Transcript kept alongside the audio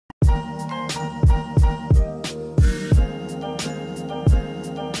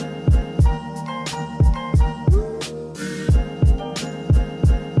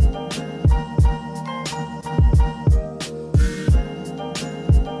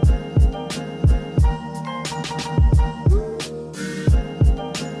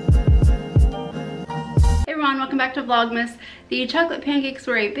back to Vlogmas. The chocolate pancakes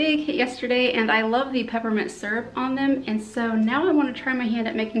were a big hit yesterday and I love the peppermint syrup on them, and so now I want to try my hand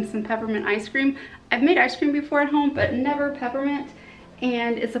at making some peppermint ice cream. I've made ice cream before at home but never peppermint,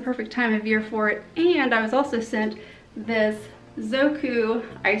 and it's the perfect time of year for it. And I was also sent this Zoku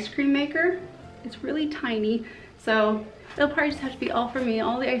ice cream maker. It's really tiny, so it'll probably just have to be all for me,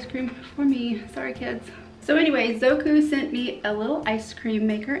 all the ice cream for me. Sorry kids. So anyway, Zoku sent me a little ice cream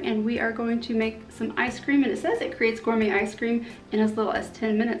maker and we are going to make some ice cream, and it says it creates gourmet ice cream in as little as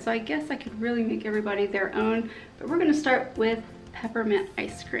 10 minutes. So I guess I could really make everybody their own, but we're gonna start with peppermint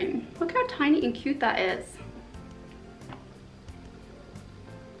ice cream. Look how tiny and cute that is.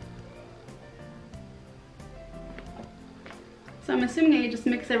 So I'm assuming I just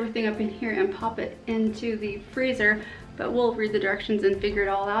mix everything up in here and pop it into the freezer, but we'll read the directions and figure it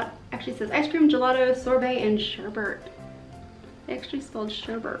all out. Actually, it says ice cream, gelato, sorbet, and sherbet. It actually spelled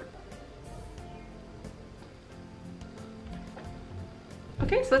sherbet.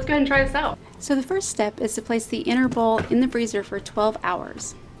 Okay, so let's go ahead and try this out. So the first step is to place the inner bowl in the freezer for 12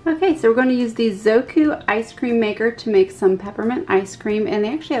 hours. Okay, so we're going to use the Zoku ice cream maker to make some peppermint ice cream, and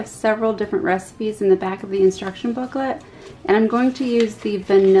they actually have several different recipes in the back of the instruction booklet. And I'm going to use the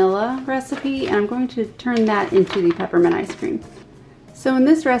vanilla recipe, and I'm going to turn that into the peppermint ice cream. So in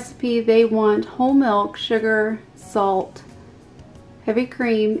this recipe, they want whole milk, sugar, salt, heavy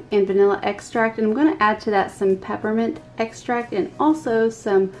cream, and vanilla extract. And I'm going to add to that some peppermint extract and also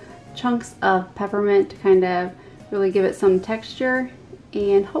some chunks of peppermint to kind of really give it some texture.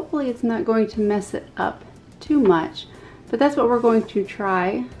 And hopefully it's not going to mess it up too much. But that's what we're going to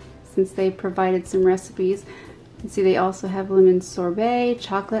try since they provided some recipes. You can see they also have lemon sorbet,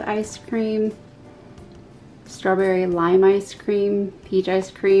 chocolate ice cream, strawberry lime ice cream, peach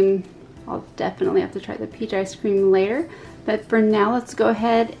ice cream. I'll definitely have to try the peach ice cream later. But for now, let's go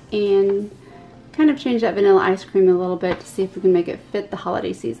ahead and kind of change that vanilla ice cream a little bit to see if we can make it fit the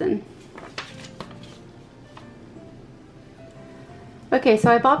holiday season. Okay,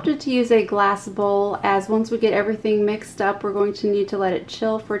 so I've opted to use a glass bowl, as once we get everything mixed up, we're going to need to let it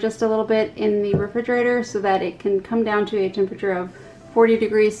chill for just a little bit in the refrigerator so that it can come down to a temperature of 40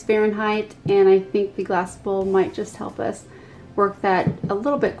 degrees Fahrenheit, and I think the glass bowl might just help us work that a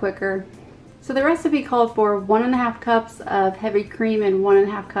little bit quicker. So the recipe called for 1.5 cups of heavy cream and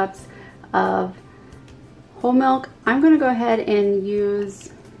 1.5 cups of whole milk. I'm going to go ahead and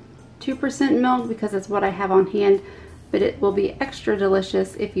use 2% milk because that's what I have on hand. But it will be extra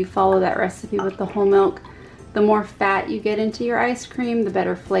delicious if you follow that recipe with the whole milk. The more fat you get into your ice cream, the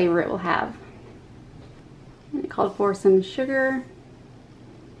better flavor it will have. And it called for some sugar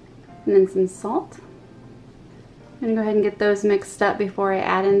and then some salt. I'm gonna go ahead and get those mixed up before I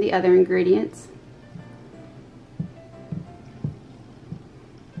add in the other ingredients.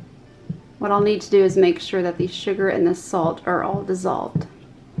 What I'll need to do is make sure that the sugar and the salt are all dissolved.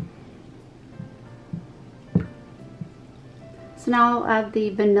 So now I'll add the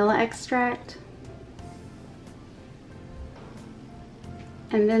vanilla extract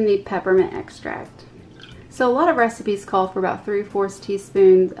and then the peppermint extract. So a lot of recipes call for about 3/4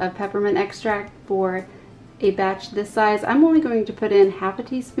 teaspoons of peppermint extract for a batch this size. I'm only going to put in 1/2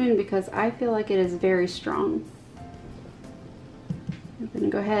 teaspoon because I feel like it is very strong. I'm going to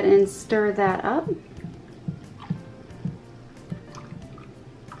go ahead and stir that up.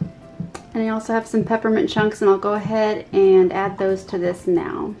 And I also have some peppermint chunks, and I'll go ahead and add those to this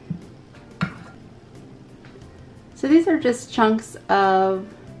now. So these are just chunks of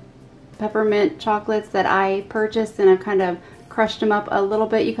peppermint chocolates that I purchased, and I've kind of crushed them up a little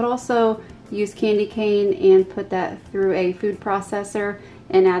bit. You could also use candy cane and put that through a food processor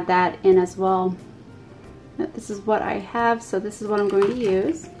and add that in as well. But this is what I have, so this is what I'm going to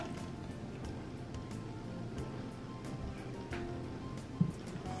use.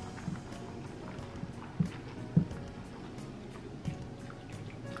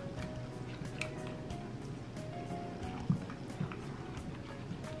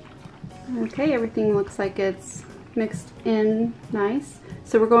 Okay, everything looks like it's mixed in nice.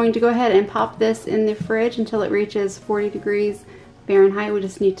 So we're going to go ahead and pop this in the fridge until it reaches 40 degrees Fahrenheit. We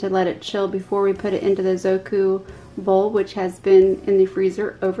just need to let it chill before we put it into the Zoku bowl, which has been in the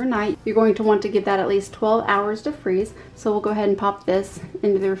freezer overnight. You're going to want to give that at least 12 hours to freeze. So we'll go ahead and pop this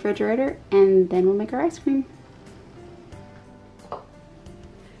into the refrigerator and then we'll make our ice cream.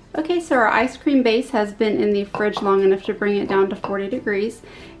 Okay, so our ice cream base has been in the fridge long enough to bring it down to 40 degrees.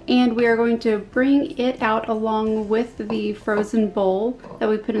 And we are going to bring it out along with the frozen bowl that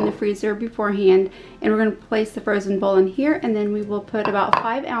we put in the freezer beforehand. And we're going to place the frozen bowl in here, and then we will put about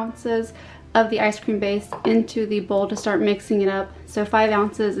 5 ounces of the ice cream base into the bowl to start mixing it up. So 5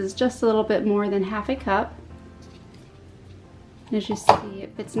 ounces is just a little bit more than half a cup. As you see,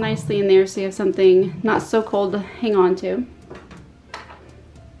 it fits nicely in there, so you have something not so cold to hang on to.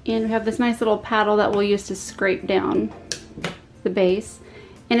 And we have this nice little paddle that we'll use to scrape down the base.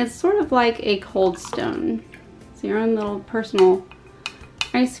 And it's sort of like a cold stone. So your own little personal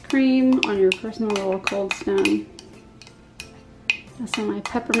ice cream on your personal little cold stone. That's some of my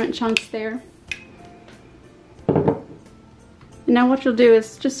peppermint chunks there. And now what you'll do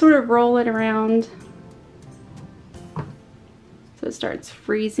is just sort of roll it around so it starts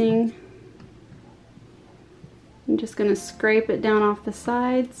freezing. I'm just going to scrape it down off the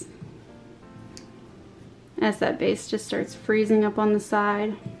sides as that base just starts freezing up on the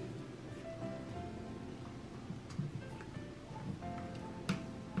side.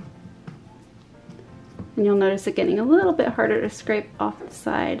 And you'll notice it getting a little bit harder to scrape off the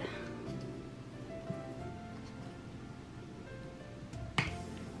side.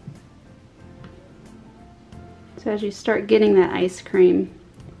 So as you start getting that ice cream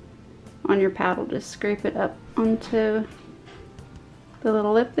on your paddle, just scrape it up onto the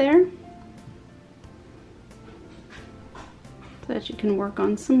little lip there so that you can work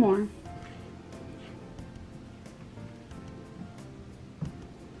on some more.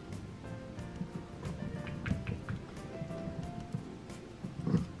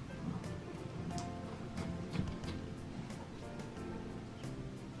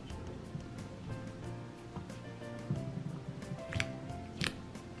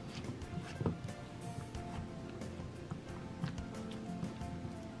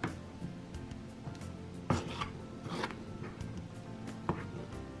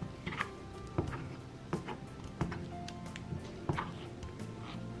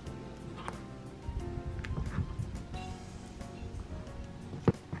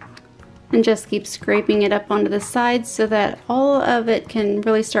 And just keep scraping it up onto the sides so that all of it can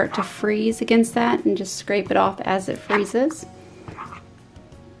really start to freeze against that, and just scrape it off as it freezes.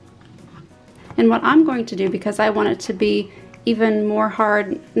 And what I'm going to do, because I want it to be even more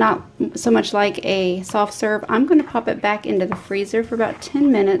hard, not so much like a soft serve, I'm going to pop it back into the freezer for about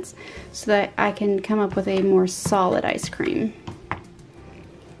 10 minutes so that I can come up with a more solid ice cream.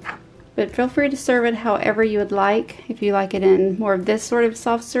 But feel free to serve it however you would like, if you like it in more of this sort of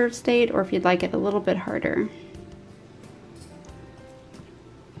soft serve state, or if you'd like it a little bit harder.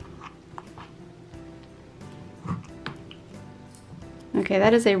 Okay,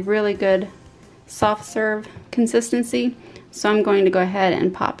 that is a really good soft serve consistency, so I'm going to go ahead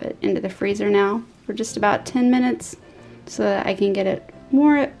and pop it into the freezer now for just about 10 minutes so that I can get it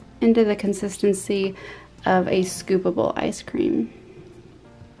more into the consistency of a scoopable ice cream.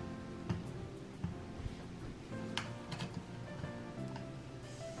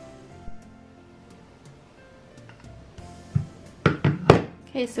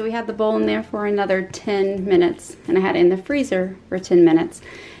 Okay, so we had the bowl in there for another 10 minutes, and I had it in the freezer for 10 minutes.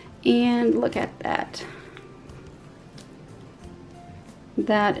 And look at that.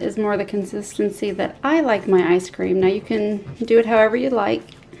 That is more the consistency that I like my ice cream. Now you can do it however you like,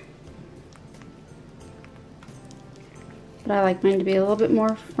 but I like mine to be a little bit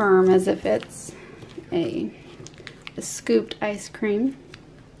more firm, as if it's a scooped ice cream.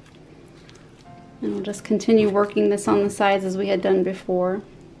 And we'll just continue working this on the sides as we had done before.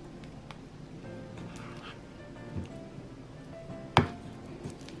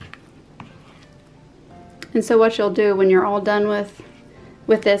 And so what you'll do when you're all done with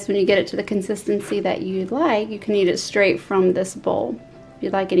this, when you get it to the consistency that you'd like, you can eat it straight from this bowl. If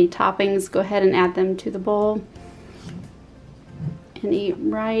you'd like any toppings, go ahead and add them to the bowl and eat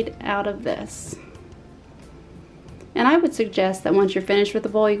right out of this. And I would suggest that once you're finished with the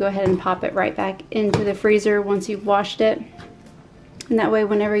bowl, you go ahead and pop it right back into the freezer once you've washed it. And that way,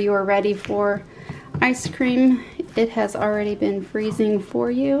 whenever you are ready for ice cream, it has already been freezing for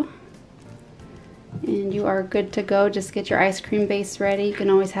you. And you are good to go. Just get your ice cream base ready. You can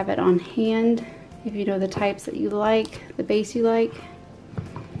always have it on hand if you know the types that you like, the base you like.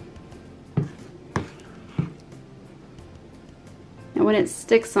 And when it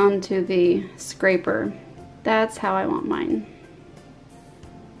sticks onto the scraper, that's how I want mine.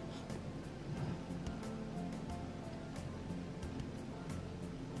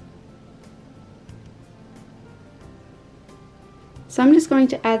 So I'm just going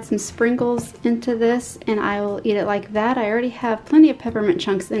to add some sprinkles into this, and I will eat it like that. I already have plenty of peppermint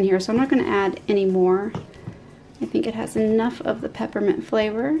chunks in here, so I'm not going to add any more. I think it has enough of the peppermint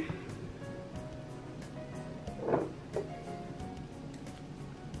flavor.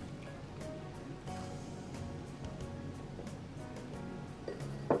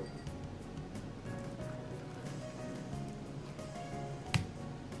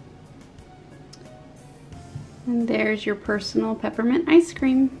 And there's your personal peppermint ice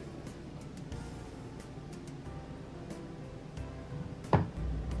cream.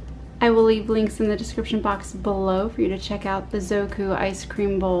 I will leave links in the description box below for you to check out the Zoku ice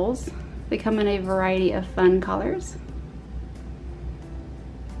cream bowls. They come in a variety of fun colors.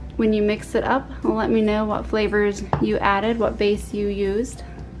 When you mix it up, let me know what flavors you added, what base you used.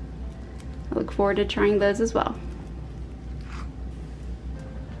 I look forward to trying those as well.